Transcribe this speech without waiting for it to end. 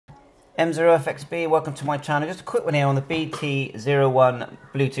M0FXB, welcome to my channel. Just a quick one here on the BT-01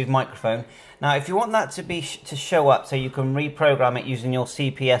 Bluetooth microphone. Now, if you want that to show up so you can reprogram it using your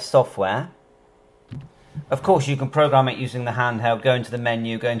CPS software, of course you can program it using the handheld, go into the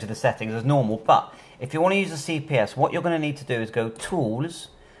menu, go into the settings as normal. But if you want to use the CPS, what you're going to need to do is go Tools,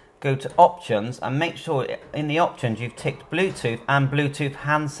 go to Options, and make sure in the options you've ticked Bluetooth and Bluetooth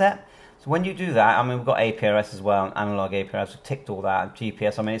handset. So when you do that, I mean, we've got APRS as well, analog APRS, we've ticked all that,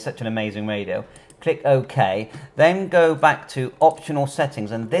 GPS, I mean, it's such an amazing radio. Click OK, then go back to optional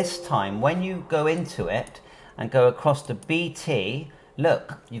settings, and this time, when you go into it and go across to BT,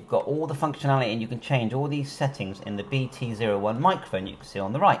 look, you've got all the functionality and you can change all these settings in the BT-01 microphone you can see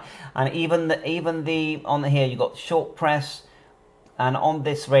on the right. And even on here, you've got short press, and on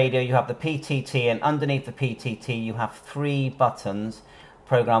this radio, you have the PTT, and underneath the PTT, you have 3 buttons.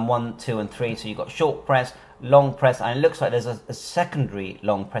 Program 1, 2 and 3, so you've got short press, long press, and it looks like there's a secondary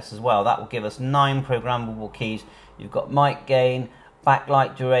long press as well. That will give us 9 programmable keys. You've got mic gain,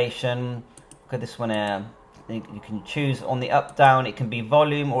 backlight duration. Look at this one here. You can choose on the up down, it can be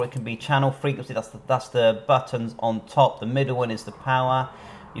volume or it can be channel frequency. That's the buttons on top. The middle one is the power.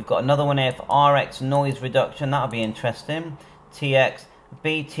 You've got another one here for RX noise reduction. That'll be interesting. TX,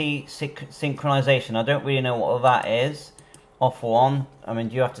 BT synchronization. I don't really know what that is. Off or on, I mean,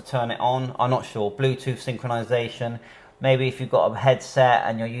 do you have to turn it on? I'm not sure. Bluetooth synchronization. Maybe if you've got a headset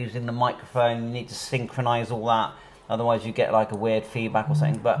and you're using the microphone, you need to synchronize all that. Otherwise, you get like a weird feedback or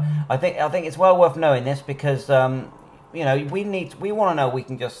something. But I think it's well worth knowing this because you know, we want to know we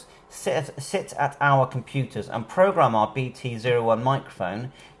can just sit at our computers and program our BT-01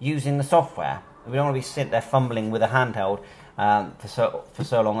 microphone using the software. We don't want to be sitting there fumbling with a handheld for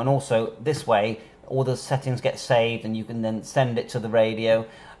so long. And also this way, all the settings get saved and you can then send it to the radio.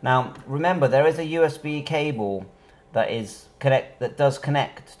 Now remember, there is a USB cable that does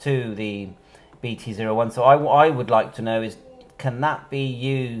connect to the BT-01. So I would like to know is, can that be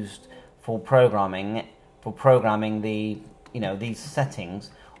used for programming the, you know, these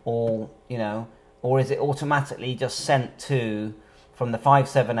settings, or you know, or is it automatically just sent from the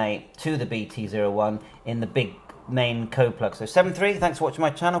 578 to the BT-01 in the big main code plug? So 7.3, thanks for watching my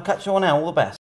channel. Catch you all now, all the best.